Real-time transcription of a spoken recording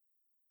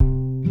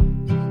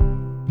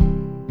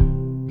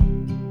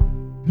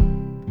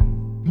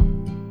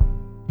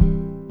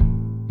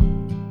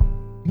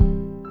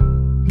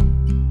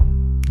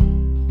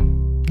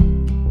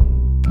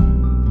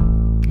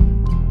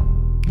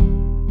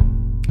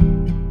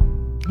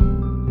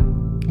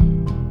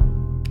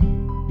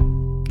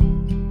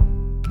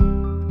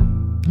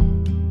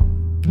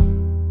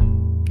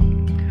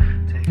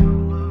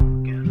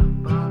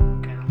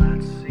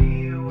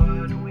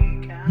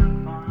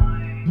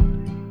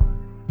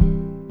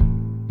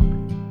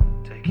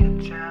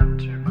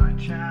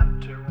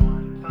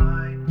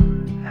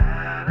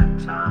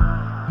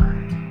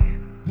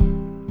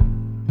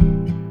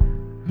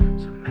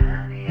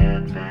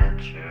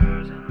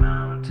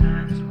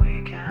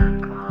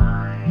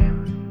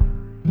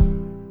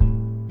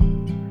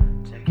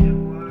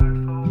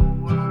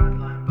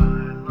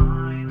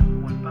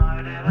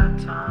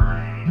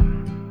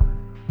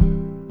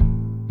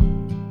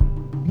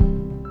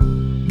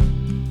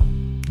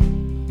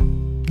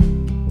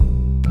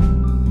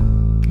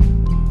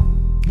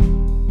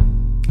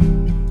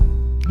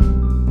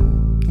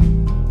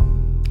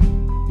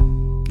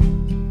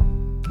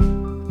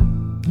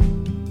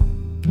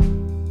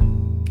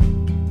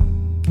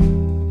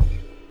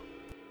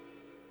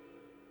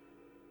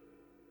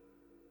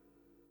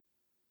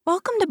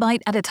Welcome to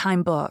Bite at a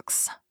Time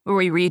Books, where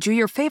we read you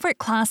your favorite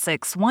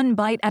classics one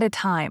bite at a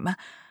time.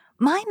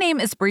 My name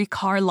is Brie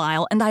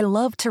Carlisle, and I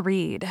love to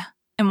read,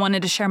 and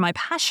wanted to share my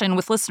passion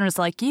with listeners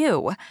like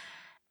you.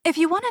 If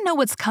you want to know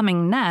what's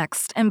coming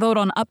next and vote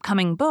on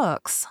upcoming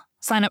books,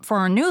 sign up for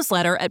our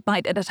newsletter at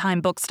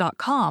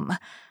biteatatimebooks.com.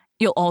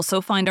 You'll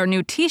also find our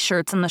new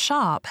t-shirts in the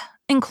shop,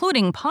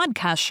 including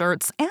podcast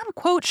shirts and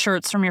quote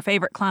shirts from your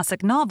favorite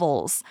classic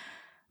novels.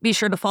 Be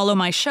sure to follow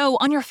my show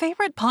on your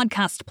favorite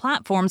podcast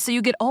platform so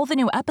you get all the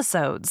new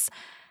episodes.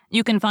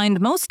 You can find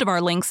most of our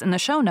links in the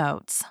show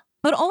notes,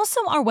 but also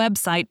our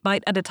website,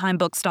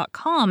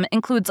 biteatatimebooks.com,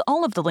 includes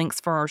all of the links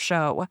for our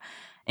show,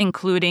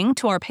 including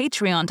to our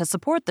Patreon to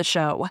support the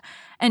show,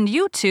 and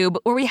YouTube,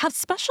 where we have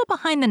special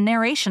behind the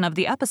narration of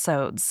the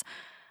episodes.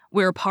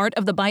 We're part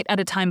of the Bite at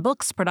a Time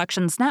Books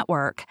Productions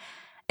Network.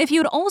 If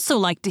you'd also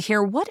like to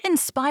hear what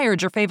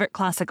inspired your favorite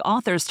classic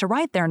authors to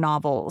write their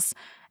novels,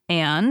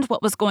 and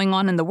what was going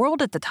on in the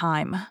world at the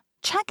time,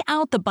 check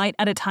out the Bite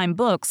at a Time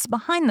Books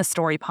Behind the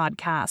Story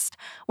podcast,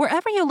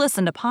 wherever you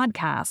listen to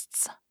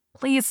podcasts.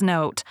 Please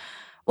note,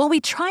 while we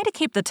try to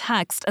keep the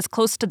text as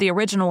close to the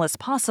original as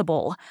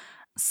possible,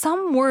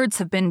 some words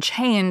have been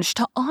changed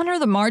to honor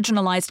the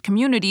marginalized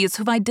communities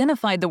who've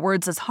identified the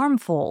words as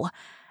harmful,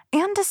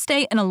 and to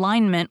stay in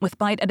alignment with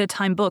Bite at a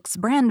Time Books'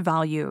 brand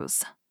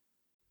values.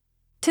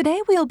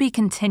 Today we'll be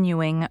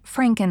continuing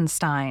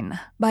Frankenstein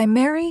by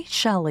Mary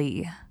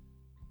Shelley.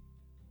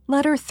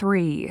 Letter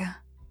 3.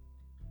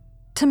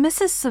 To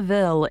Mrs.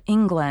 Saville,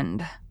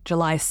 England,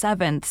 July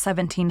 7th,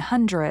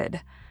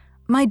 1700.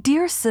 My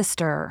dear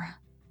sister,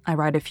 I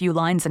write a few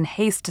lines in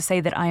haste to say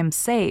that I am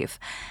safe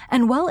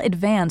and well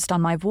advanced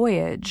on my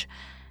voyage.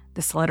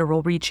 This letter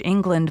will reach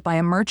England by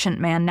a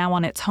merchantman now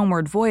on its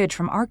homeward voyage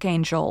from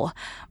Archangel,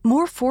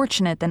 more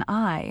fortunate than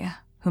I,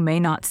 who may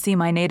not see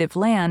my native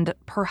land,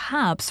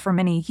 perhaps for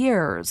many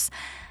years.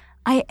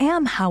 I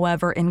am,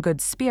 however, in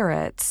good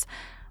spirits.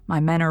 My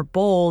men are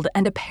bold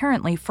and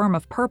apparently firm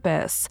of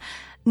purpose,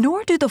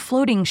 nor do the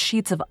floating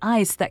sheets of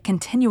ice that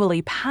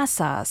continually pass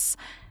us,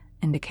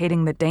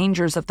 indicating the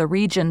dangers of the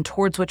region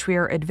towards which we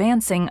are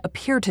advancing,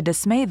 appear to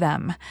dismay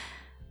them.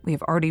 We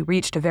have already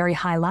reached a very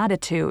high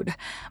latitude,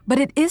 but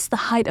it is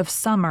the height of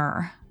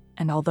summer,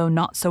 and although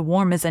not so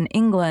warm as in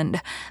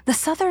England, the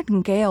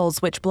southern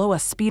gales which blow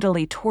us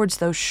speedily towards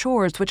those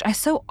shores which I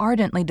so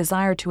ardently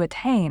desire to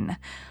attain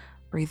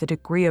breathe a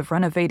degree of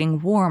renovating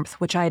warmth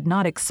which I had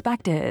not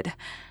expected.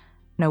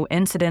 No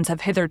incidents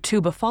have hitherto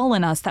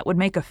befallen us that would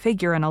make a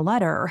figure in a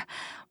letter.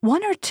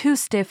 1 or 2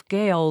 stiff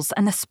gales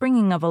and the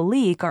springing of a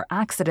leak are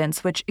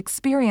accidents which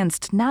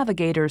experienced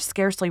navigators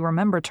scarcely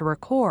remember to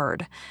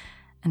record,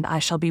 and I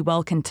shall be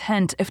well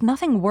content if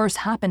nothing worse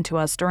happen to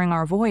us during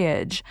our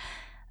voyage.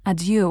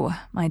 Adieu,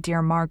 my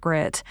dear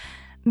Margaret.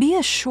 Be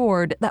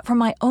assured that for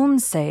my own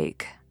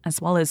sake,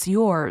 as well as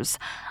yours,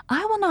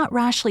 I will not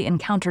rashly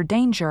encounter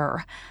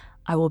danger.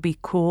 I will be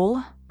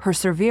cool,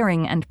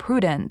 persevering, and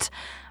prudent,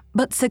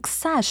 but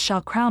success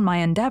shall crown my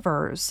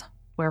endeavors.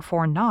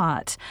 Wherefore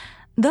not?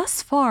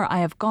 Thus far I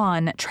have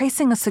gone,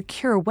 tracing a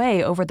secure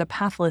way over the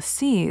pathless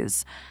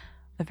seas,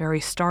 the very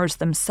stars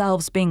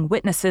themselves being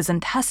witnesses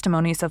and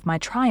testimonies of my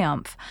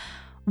triumph.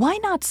 Why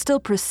not still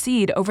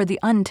proceed over the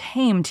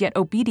untamed yet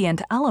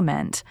obedient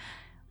element?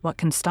 What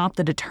can stop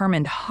the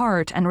determined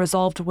heart and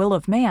resolved will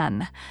of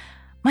man?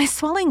 My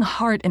swelling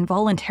heart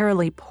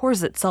involuntarily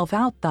pours itself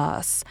out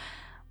thus,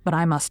 but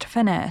I must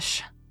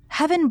finish.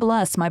 Heaven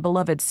bless my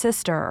beloved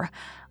sister,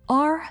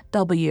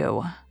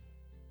 R.W.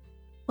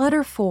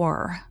 Letter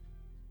 4.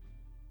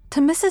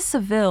 To Mrs.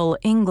 Saville,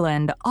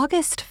 England,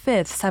 August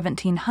 5th,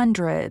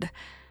 1700.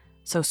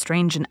 So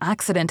strange an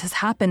accident has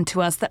happened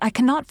to us that I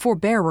cannot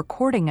forbear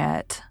recording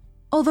it.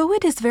 Although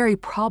it is very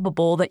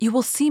probable that you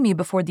will see me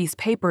before these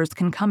papers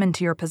can come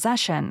into your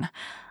possession,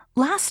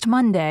 last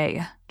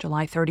Monday,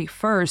 July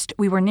 31st,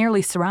 we were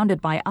nearly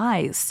surrounded by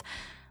ice,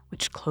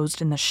 which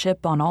closed in the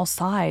ship on all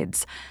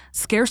sides,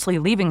 scarcely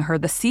leaving her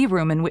the sea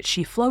room in which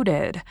she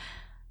floated.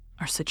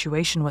 Our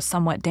situation was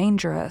somewhat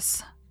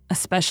dangerous,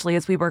 especially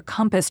as we were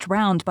compassed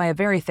round by a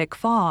very thick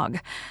fog.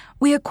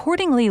 We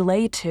accordingly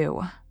lay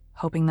to,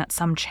 hoping that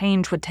some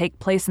change would take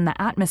place in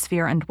the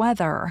atmosphere and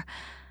weather.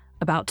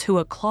 About 2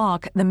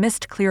 o'clock, the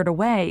mist cleared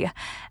away,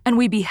 and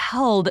we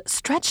beheld,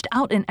 stretched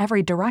out in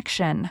every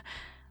direction,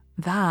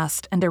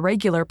 vast and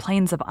irregular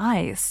plains of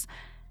ice,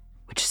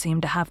 which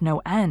seemed to have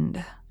no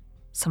end.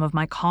 Some of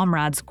my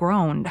comrades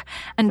groaned,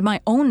 and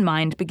my own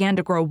mind began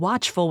to grow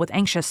watchful with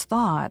anxious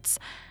thoughts,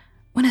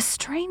 when a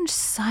strange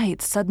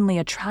sight suddenly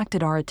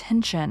attracted our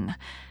attention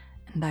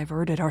and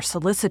diverted our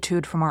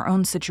solicitude from our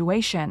own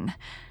situation.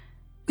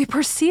 We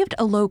perceived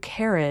a low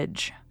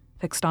carriage,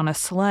 fixed on a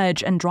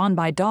sledge and drawn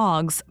by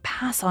dogs,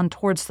 pass on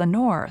towards the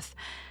north.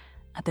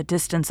 At the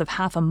distance of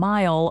half a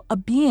mile, a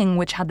being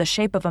which had the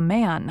shape of a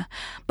man,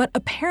 but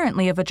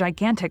apparently of a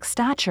gigantic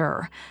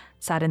stature,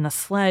 sat in the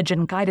sledge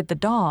and guided the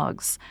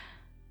dogs.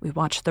 We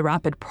watched the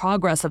rapid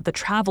progress of the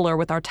traveler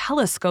with our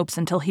telescopes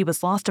until he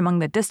was lost among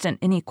the distant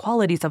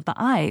inequalities of the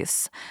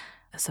ice.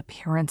 This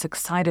appearance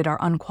excited our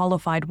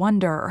unqualified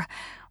wonder.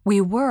 We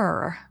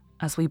were,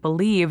 as we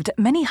believed,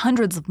 many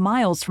hundreds of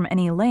miles from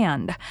any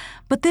land,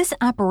 but this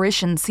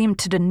apparition seemed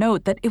to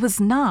denote that it was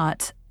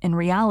not, in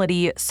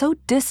reality, so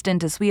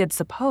distant as we had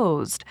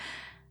supposed.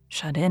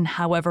 Shut in,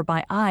 however,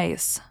 by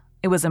ice,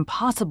 it was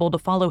impossible to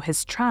follow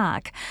his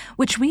track,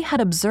 which we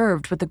had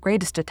observed with the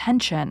greatest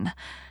attention.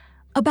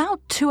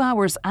 About 2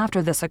 hours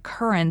after this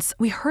occurrence,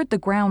 we heard the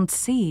ground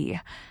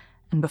sea,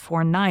 and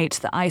before night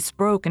the ice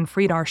broke and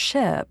freed our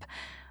ship.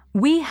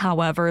 We,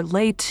 however,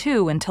 lay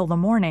to until the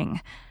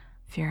morning,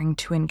 fearing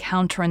to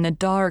encounter in the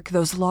dark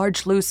those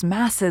large loose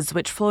masses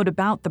which float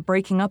about the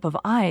breaking up of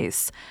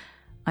ice.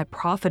 I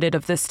profited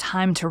of this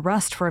time to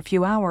rest for a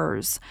few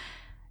hours.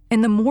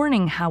 In the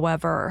morning,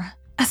 however,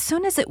 as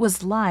soon as it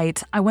was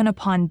light, I went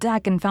upon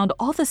deck and found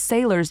all the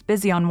sailors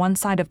busy on one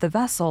side of the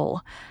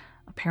vessel,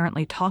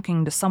 apparently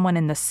talking to someone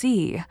in the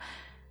sea.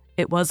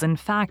 It was, in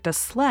fact, a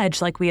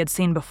sledge like we had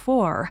seen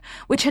before,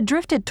 which had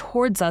drifted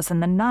towards us in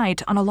the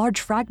night on a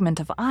large fragment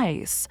of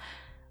ice.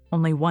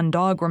 Only one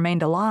dog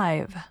remained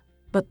alive,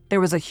 but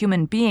there was a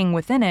human being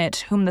within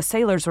it whom the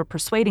sailors were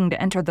persuading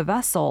to enter the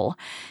vessel.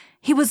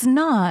 He was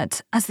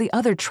not, as the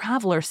other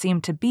traveler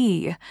seemed to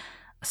be,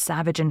 a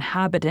savage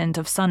inhabitant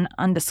of some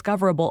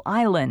undiscoverable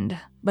island,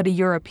 but a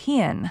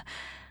European.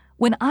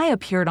 When I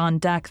appeared on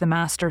deck, the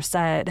master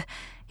said,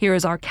 "Here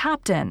is our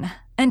captain,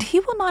 and he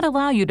will not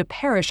allow you to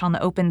perish on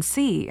the open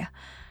sea."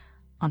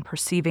 On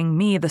perceiving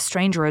me, the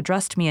stranger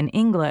addressed me in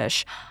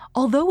English,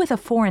 although with a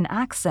foreign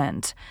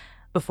accent.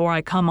 "Before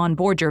I come on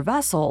board your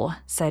vessel,"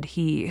 said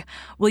he,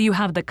 "will you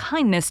have the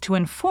kindness to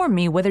inform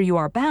me whither you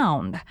are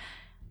bound?"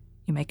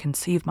 You may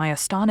conceive my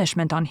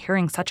astonishment on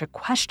hearing such a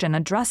question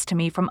addressed to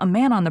me from a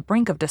man on the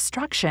brink of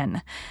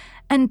destruction,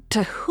 and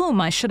to whom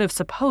I should have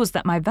supposed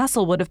that my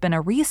vessel would have been a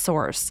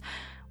resource,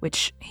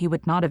 which he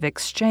would not have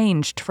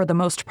exchanged for the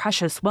most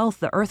precious wealth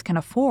the earth can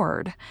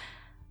afford.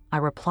 I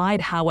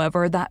replied,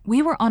 however, that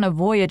we were on a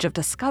voyage of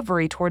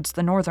discovery towards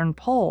the northern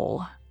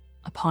pole.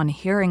 Upon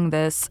hearing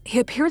this, he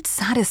appeared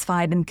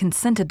satisfied and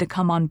consented to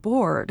come on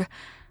board.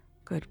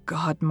 Good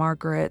God,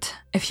 Margaret,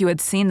 if you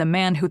had seen the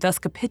man who thus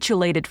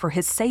capitulated for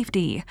his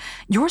safety,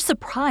 your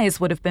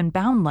surprise would have been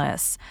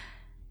boundless.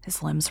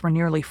 His limbs were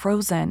nearly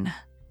frozen,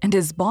 and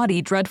his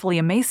body dreadfully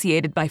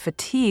emaciated by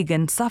fatigue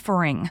and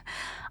suffering.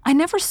 I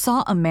never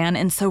saw a man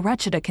in so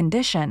wretched a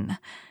condition.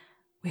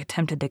 We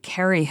attempted to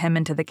carry him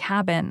into the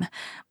cabin,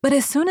 but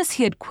as soon as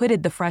he had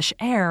quitted the fresh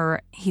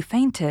air, he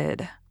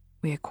fainted.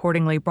 We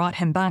accordingly brought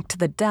him back to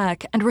the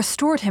deck and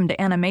restored him to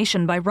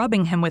animation by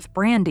rubbing him with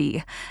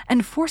brandy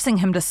and forcing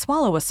him to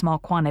swallow a small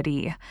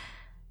quantity.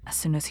 As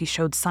soon as he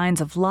showed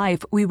signs of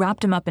life, we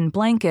wrapped him up in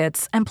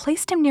blankets and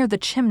placed him near the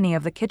chimney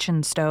of the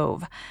kitchen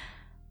stove.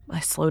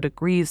 By slow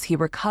degrees, he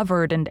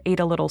recovered and ate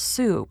a little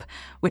soup,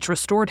 which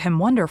restored him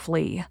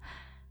wonderfully.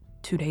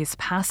 2 days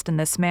passed in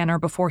this manner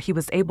before he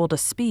was able to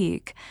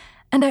speak,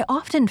 and I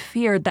often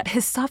feared that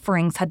his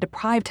sufferings had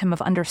deprived him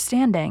of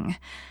understanding.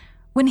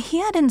 When he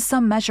had in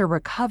some measure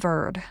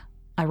recovered,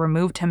 I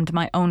removed him to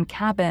my own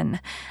cabin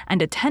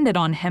and attended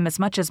on him as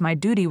much as my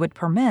duty would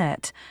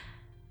permit.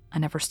 I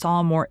never saw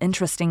a more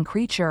interesting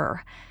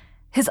creature.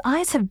 His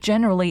eyes have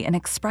generally an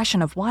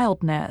expression of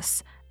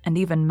wildness and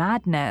even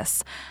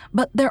madness,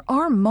 but there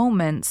are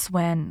moments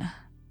when,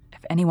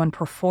 if anyone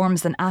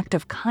performs an act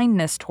of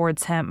kindness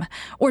towards him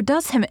or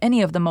does him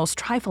any of the most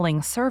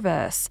trifling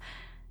service,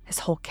 his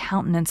whole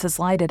countenance is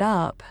lighted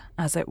up,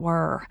 as it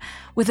were,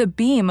 with a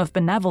beam of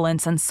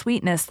benevolence and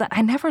sweetness that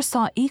I never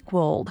saw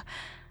equaled.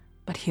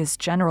 But he is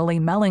generally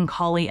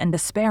melancholy and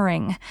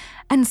despairing,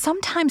 and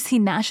sometimes he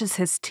gnashes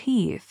his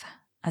teeth,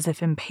 as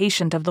if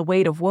impatient of the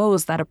weight of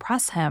woes that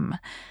oppress him.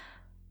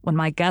 When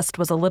my guest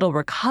was a little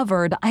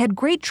recovered, I had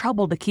great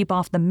trouble to keep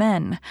off the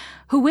men,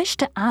 who wished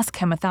to ask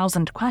him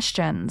 1,000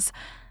 questions.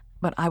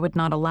 But I would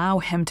not allow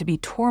him to be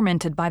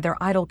tormented by their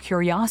idle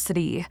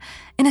curiosity,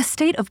 in a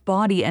state of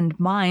body and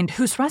mind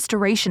whose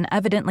restoration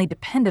evidently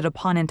depended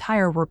upon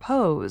entire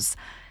repose.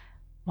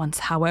 Once,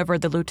 however,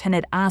 the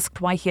lieutenant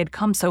asked why he had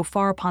come so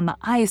far upon the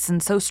ice in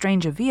so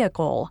strange a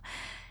vehicle.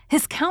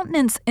 His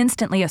countenance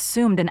instantly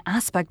assumed an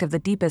aspect of the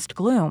deepest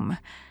gloom,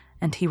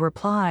 and he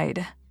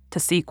replied, "To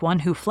seek one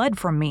who fled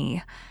from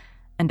me."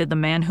 "And did the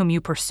man whom you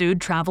pursued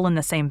travel in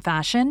the same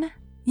fashion?"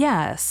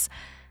 "Yes."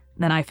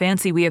 "Then I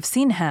fancy we have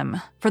seen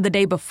him, for the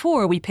day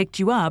before we picked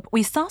you up,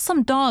 we saw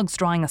some dogs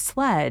drawing a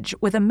sledge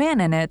with a man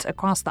in it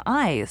across the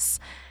ice."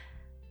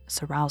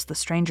 This aroused the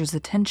stranger's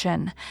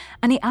attention,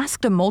 and he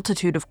asked a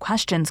multitude of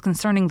questions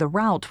concerning the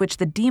route which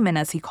the demon,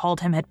 as he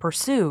called him, had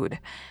pursued.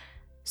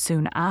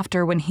 Soon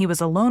after, when he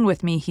was alone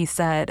with me, he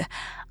said,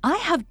 "I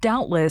have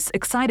doubtless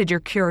excited your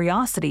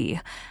curiosity,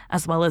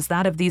 as well as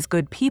that of these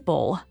good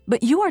people,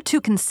 but you are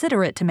too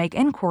considerate to make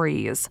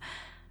inquiries.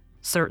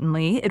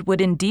 Certainly, it would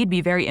indeed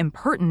be very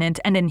impertinent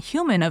and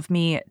inhuman of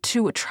me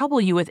to trouble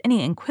you with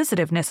any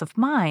inquisitiveness of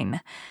mine.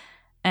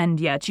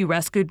 And yet you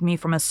rescued me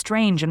from a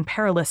strange and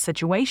perilous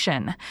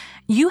situation.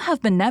 You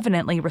have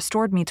benevolently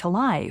restored me to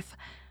life."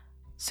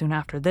 Soon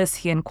after this,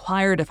 he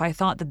inquired if I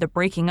thought that the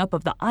breaking up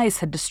of the ice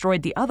had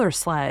destroyed the other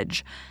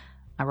sledge.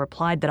 I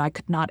replied that I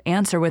could not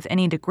answer with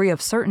any degree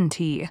of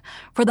certainty,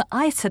 for the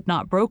ice had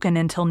not broken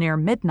until near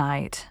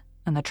midnight,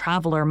 and the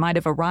traveler might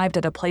have arrived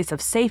at a place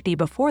of safety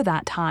before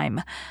that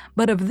time,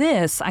 but of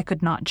this I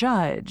could not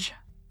judge.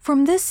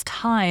 From this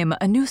time,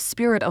 a new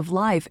spirit of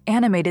life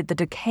animated the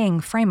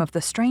decaying frame of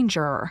the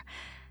stranger.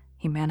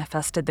 He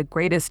manifested the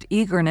greatest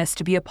eagerness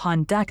to be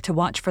upon deck to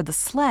watch for the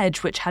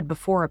sledge which had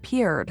before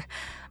appeared,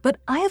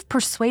 but I have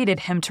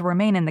persuaded him to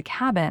remain in the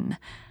cabin,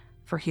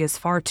 for he is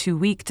far too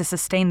weak to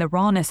sustain the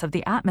rawness of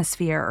the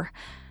atmosphere.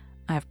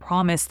 I have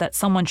promised that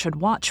someone should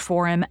watch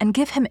for him and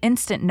give him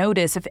instant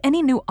notice if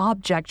any new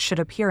object should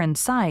appear in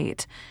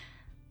sight.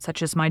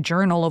 Such is my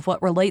journal of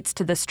what relates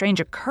to this strange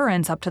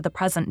occurrence up to the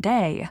present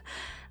day.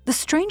 The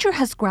stranger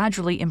has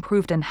gradually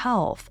improved in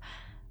health,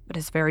 but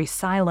is very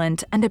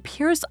silent and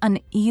appears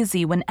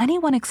uneasy when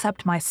anyone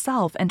except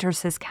myself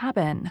enters his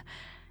cabin.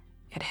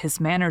 Yet his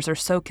manners are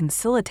so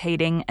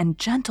conciliating and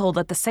gentle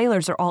that the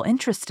sailors are all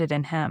interested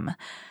in him,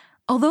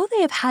 although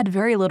they have had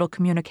very little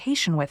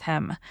communication with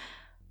him.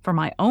 For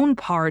my own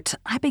part,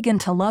 I begin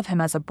to love him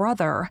as a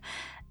brother,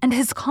 and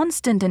his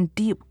constant and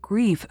deep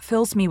grief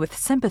fills me with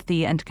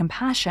sympathy and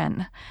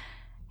compassion.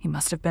 He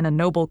must have been a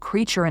noble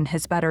creature in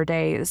his better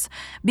days,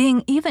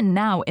 being even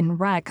now in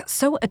wreck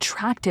so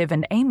attractive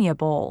and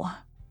amiable.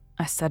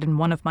 I said in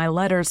one of my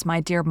letters,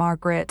 my dear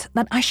Margaret,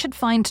 that I should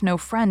find no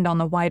friend on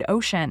the wide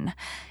ocean,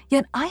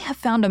 yet I have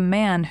found a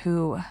man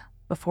who,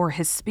 before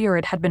his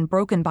spirit had been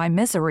broken by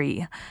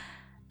misery,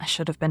 I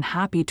should have been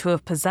happy to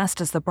have possessed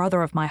as the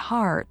brother of my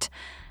heart.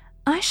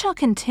 I shall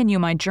continue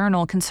my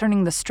journal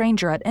concerning the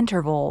stranger at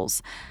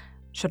intervals,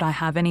 should I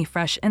have any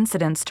fresh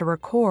incidents to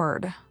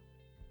record.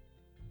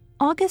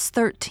 August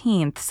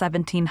 13th,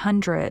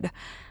 1700.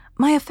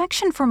 My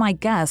affection for my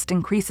guest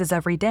increases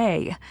every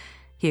day.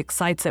 He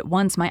excites at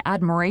once my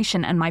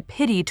admiration and my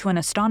pity to an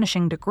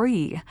astonishing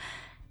degree.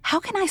 How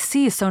can I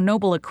see so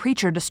noble a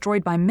creature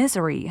destroyed by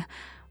misery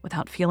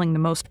without feeling the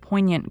most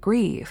poignant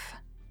grief?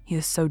 He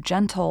is so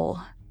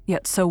gentle,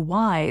 yet so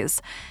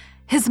wise.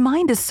 His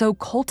mind is so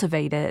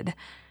cultivated,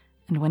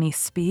 and when he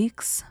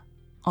speaks,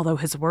 although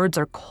his words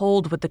are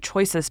cold with the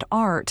choicest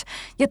art,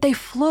 yet they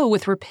flow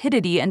with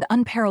rapidity and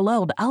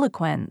unparalleled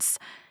eloquence.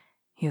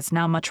 He is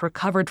now much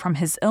recovered from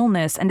his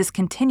illness and is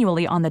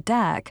continually on the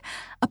deck,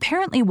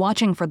 apparently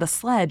watching for the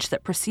sledge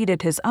that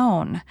preceded his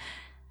own.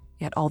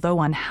 Yet although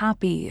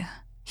unhappy,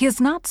 he is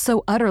not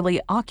so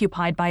utterly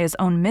occupied by his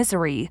own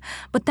misery,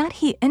 but that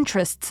he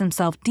interests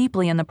himself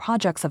deeply in the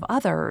projects of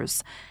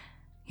others.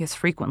 He has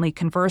frequently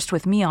conversed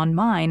with me on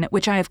mine,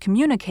 which I have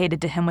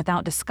communicated to him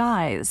without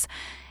disguise.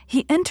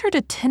 He entered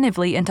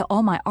attentively into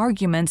all my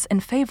arguments in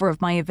favor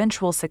of my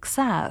eventual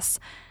success,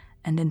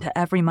 and into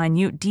every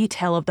minute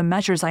detail of the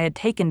measures I had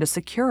taken to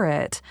secure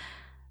it.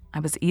 I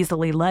was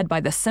easily led by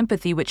the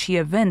sympathy which he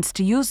evinced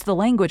to use the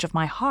language of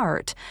my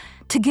heart,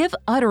 to give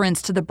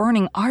utterance to the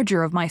burning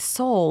ardor of my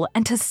soul,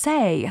 and to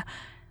say,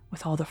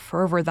 with all the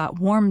fervor that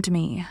warmed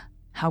me,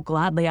 how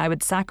gladly I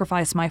would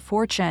sacrifice my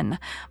fortune,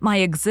 my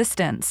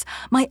existence,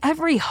 my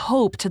every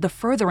hope to the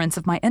furtherance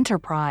of my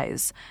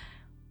enterprise.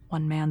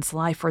 One man's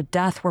life or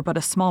death were but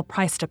a small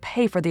price to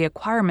pay for the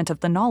acquirement of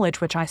the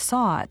knowledge which I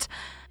sought,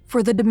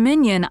 for the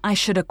dominion I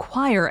should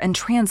acquire and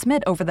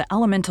transmit over the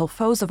elemental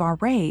foes of our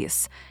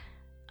race.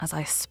 As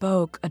I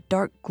spoke, a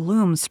dark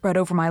gloom spread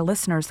over my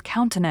listener's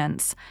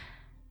countenance.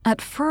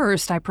 At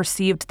first, I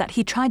perceived that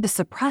he tried to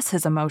suppress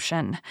his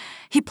emotion.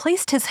 He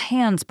placed his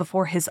hands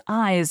before his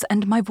eyes,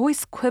 and my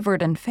voice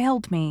quivered and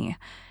failed me,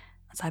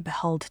 as I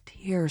beheld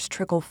tears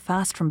trickle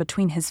fast from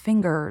between his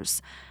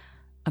fingers.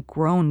 A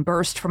groan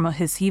burst from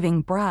his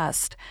heaving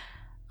breast.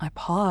 I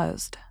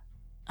paused.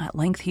 At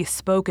length he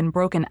spoke in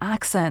broken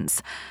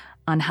accents.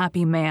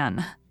 "Unhappy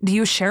man, do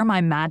you share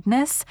my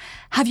madness?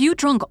 Have you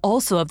drunk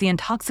also of the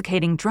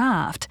intoxicating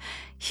draught?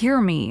 Hear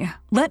me.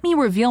 Let me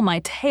reveal my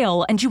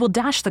tale, and you will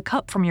dash the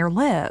cup from your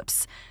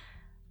lips."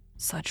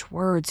 Such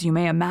words, you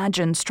may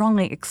imagine,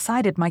 strongly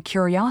excited my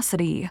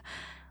curiosity,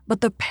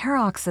 but the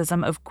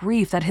paroxysm of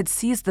grief that had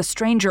seized the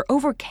stranger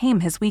overcame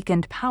his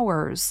weakened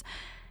powers.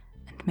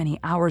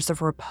 Many hours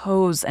of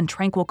repose and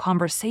tranquil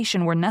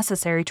conversation were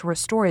necessary to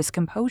restore his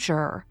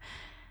composure.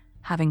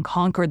 Having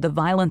conquered the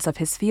violence of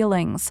his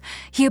feelings,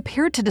 he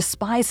appeared to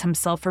despise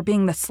himself for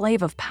being the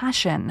slave of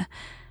passion,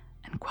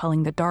 and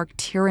quelling the dark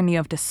tyranny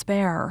of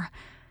despair,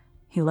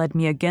 he led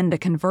me again to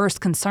converse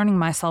concerning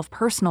myself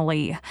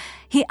personally.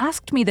 He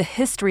asked me the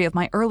history of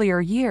my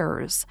earlier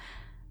years.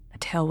 The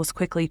tale was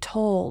quickly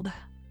told,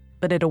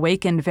 but it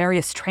awakened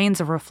various trains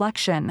of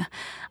reflection.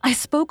 I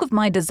spoke of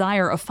my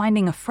desire of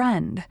finding a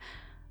friend,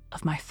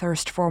 of my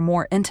thirst for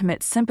more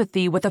intimate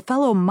sympathy with a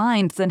fellow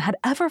mind than had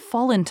ever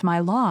fallen to my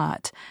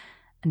lot,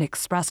 and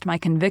expressed my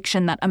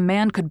conviction that a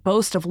man could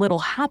boast of little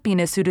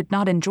happiness who did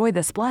not enjoy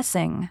this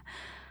blessing.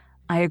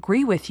 "I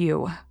agree with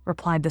you,"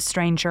 replied the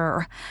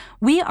stranger.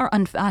 "We are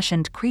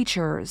unfashioned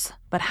creatures,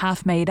 but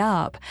half made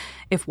up.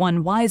 If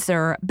one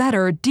wiser,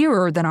 better,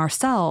 dearer than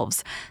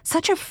ourselves,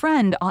 such a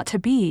friend ought to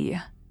be.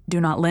 Do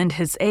not lend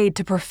his aid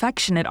to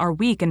perfection our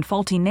weak and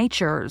faulty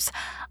natures.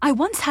 I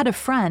once had a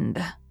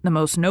friend, the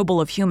most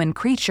noble of human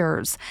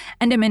creatures,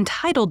 and am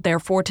entitled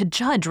therefore to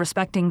judge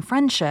respecting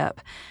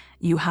friendship.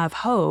 You have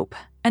hope,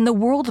 and the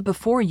world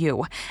before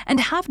you, and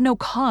have no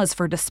cause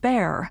for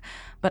despair.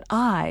 But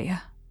I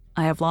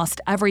have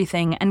lost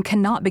everything and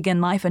cannot begin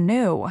life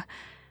anew."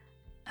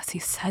 As he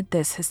said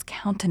this, his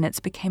countenance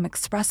became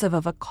expressive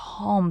of a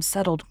calm,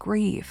 settled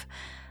grief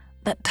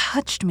that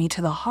touched me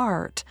to the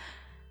heart.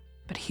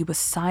 But he was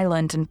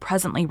silent and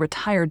presently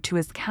retired to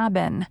his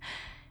cabin.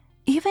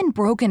 Even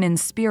broken in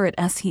spirit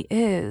as he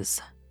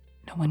is,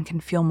 no one can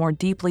feel more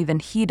deeply than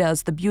he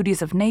does the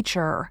beauties of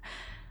nature.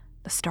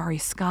 The starry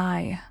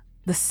sky,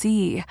 the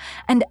sea,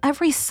 and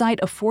every sight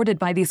afforded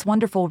by these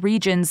wonderful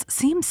regions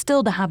seems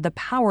still to have the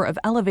power of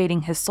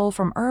elevating his soul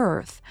from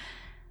earth.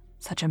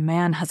 Such a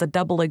man has a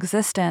double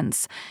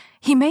existence.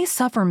 He may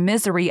suffer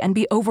misery and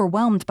be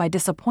overwhelmed by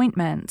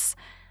disappointments.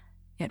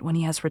 Yet when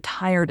he has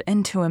retired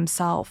into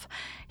himself,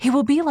 he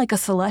will be like a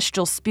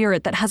celestial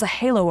spirit that has a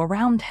halo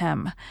around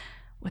him,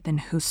 within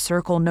whose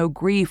circle no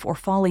grief or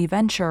folly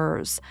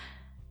ventures.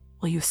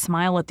 Will you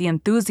smile at the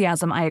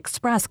enthusiasm I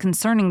express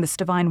concerning this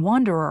divine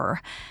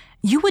wanderer?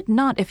 You would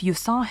not if you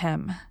saw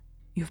him.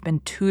 You've been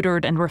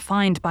tutored and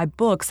refined by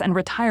books and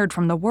retired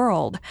from the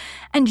world,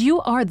 and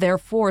you are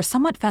therefore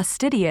somewhat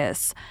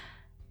fastidious.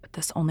 But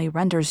this only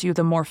renders you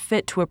the more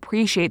fit to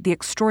appreciate the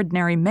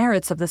extraordinary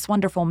merits of this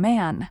wonderful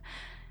man.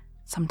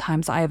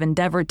 Sometimes I have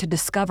endeavored to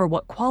discover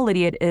what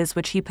quality it is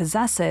which he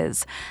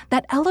possesses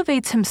that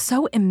elevates him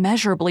so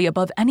immeasurably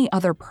above any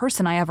other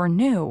person I ever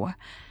knew.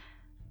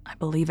 I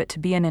believe it to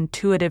be an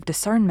intuitive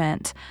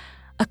discernment,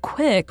 a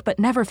quick but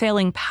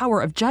never-failing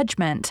power of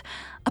judgment,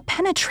 a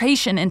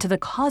penetration into the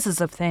causes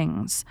of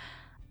things,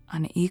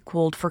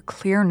 unequaled for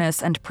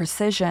clearness and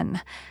precision.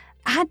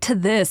 Add to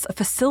this a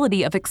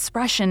facility of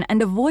expression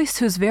and a voice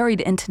whose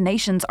varied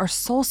intonations are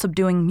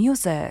soul-subduing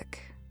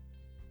music.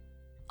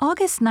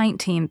 August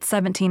 19th,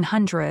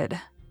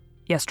 1700.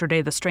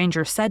 Yesterday the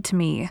stranger said to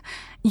me,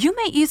 "You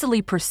may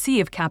easily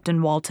perceive,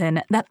 Captain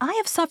Walton, that I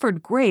have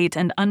suffered great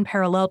and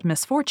unparalleled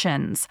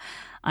misfortunes.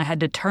 I had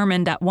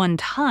determined at one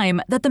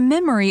time that the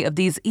memory of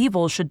these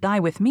evils should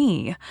die with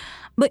me,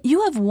 but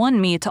you have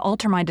won me to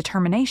alter my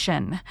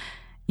determination.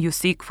 You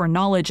seek for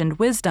knowledge and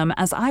wisdom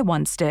as I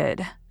once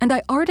did, and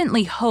I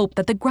ardently hope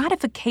that the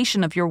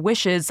gratification of your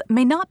wishes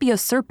may not be a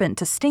serpent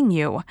to sting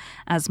you,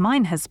 as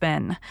mine has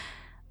been.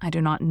 I do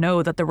not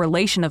know that the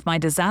relation of my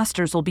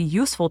disasters will be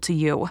useful to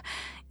you,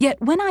 yet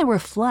when I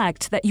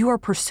reflect that you are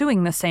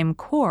pursuing the same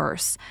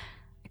course,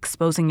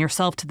 exposing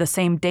yourself to the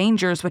same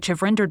dangers which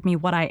have rendered me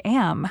what I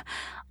am,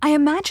 I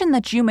imagine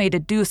that you may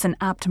deduce an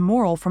apt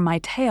moral from my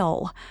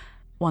tale,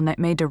 one that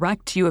may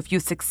direct you if you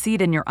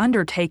succeed in your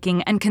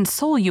undertaking and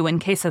console you in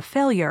case of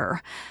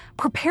failure.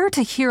 Prepare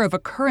to hear of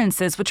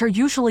occurrences which are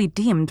usually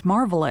deemed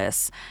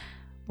marvelous.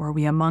 Were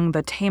we among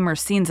the tamer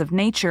scenes of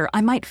nature,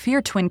 I might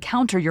fear to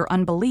encounter your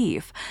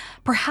unbelief,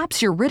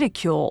 perhaps your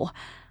ridicule.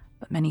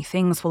 But many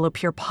things will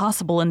appear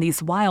possible in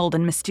these wild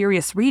and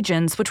mysterious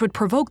regions which would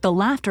provoke the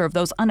laughter of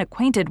those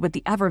unacquainted with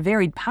the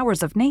ever-varied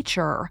powers of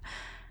nature.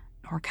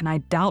 Nor can I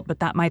doubt but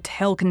that my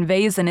tale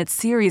conveys in its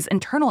series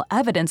internal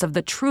evidence of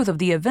the truth of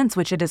the events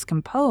which it is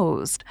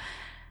composed.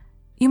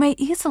 You may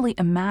easily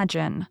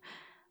imagine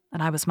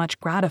that I was much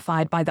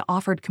gratified by the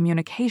offered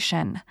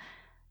communication,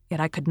 yet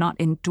I could not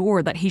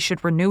endure that he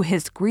should renew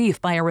his grief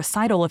by a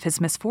recital of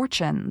his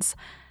misfortunes.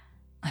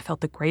 I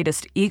felt the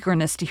greatest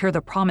eagerness to hear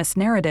the promised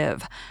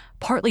narrative,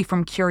 partly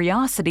from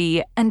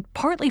curiosity and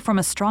partly from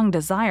a strong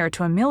desire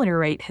to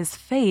ameliorate his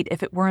fate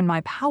if it were in my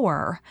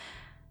power.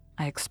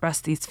 I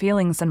expressed these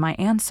feelings in my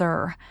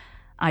answer.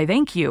 "I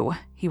thank you,"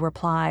 he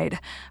replied,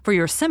 "for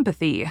your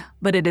sympathy,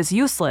 but it is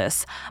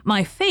useless.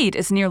 My fate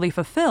is nearly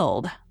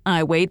fulfilled.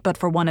 I wait but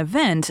for one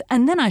event,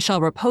 and then I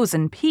shall repose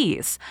in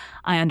peace.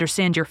 I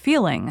understand your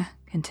feeling,"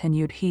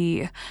 continued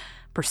he,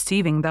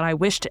 perceiving that I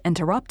wished to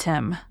interrupt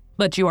him.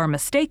 "But you are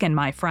mistaken,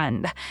 my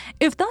friend.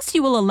 If thus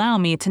you will allow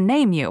me to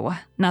name you,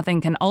 nothing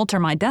can alter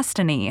my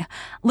destiny.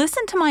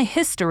 Listen to my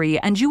history,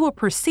 and you will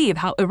perceive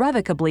how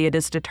irrevocably it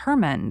is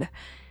determined."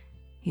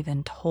 He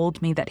then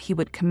told me that he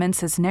would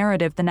commence his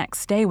narrative the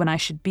next day when I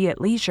should be at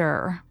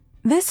leisure.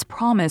 This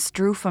promise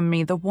drew from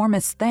me the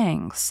warmest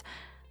thanks.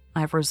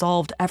 I have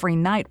resolved every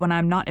night when I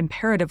am not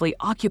imperatively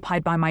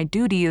occupied by my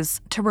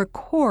duties to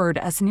record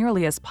as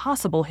nearly as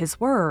possible his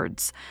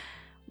words,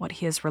 what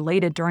he has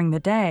related during the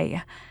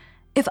day.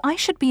 If I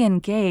should be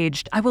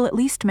engaged, I will at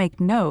least make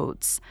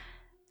notes.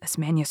 This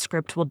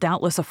manuscript will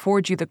doubtless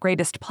afford you the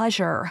greatest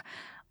pleasure,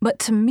 but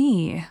to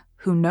me,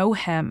 who know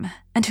him,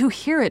 and who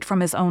hear it from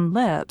his own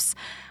lips,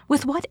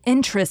 with what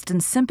interest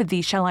and sympathy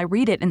shall I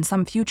read it in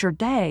some future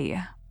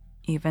day?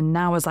 Even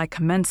now as I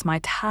commence my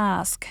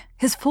task,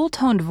 his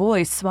full-toned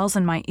voice swells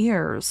in my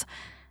ears.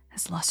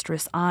 His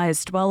lustrous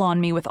eyes dwell on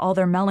me with all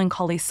their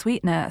melancholy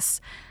sweetness.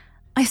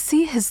 I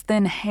see his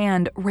thin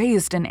hand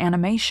raised in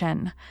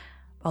animation,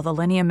 while the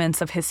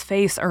lineaments of his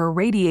face are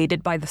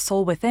irradiated by the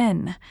soul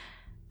within.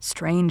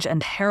 Strange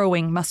and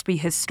harrowing must be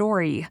his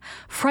story,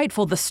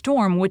 frightful the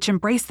storm which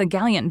embraced the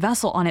gallant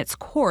vessel on its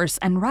course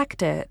and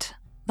wrecked it.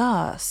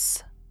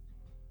 Thus.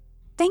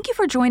 Thank you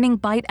for joining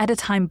Bite at a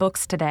Time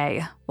Books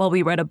today, while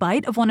we read a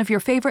bite of one of your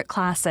favorite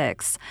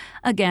classics.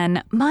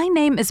 Again, my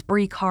name is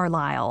Bree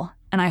Carlisle,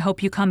 and I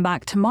hope you come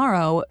back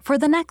tomorrow for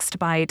the next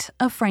bite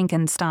of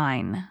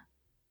Frankenstein.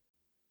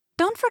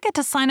 Don't forget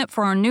to sign up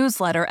for our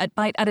newsletter at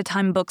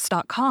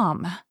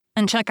biteatatimebooks.com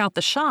and check out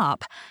the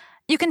shop.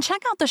 You can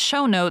check out the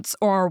show notes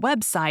or our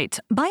website,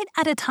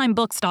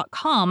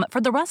 biteatatimebooks.com, for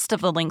the rest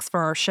of the links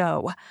for our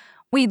show.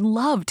 We'd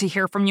love to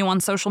hear from you on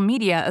social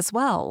media as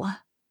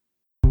well.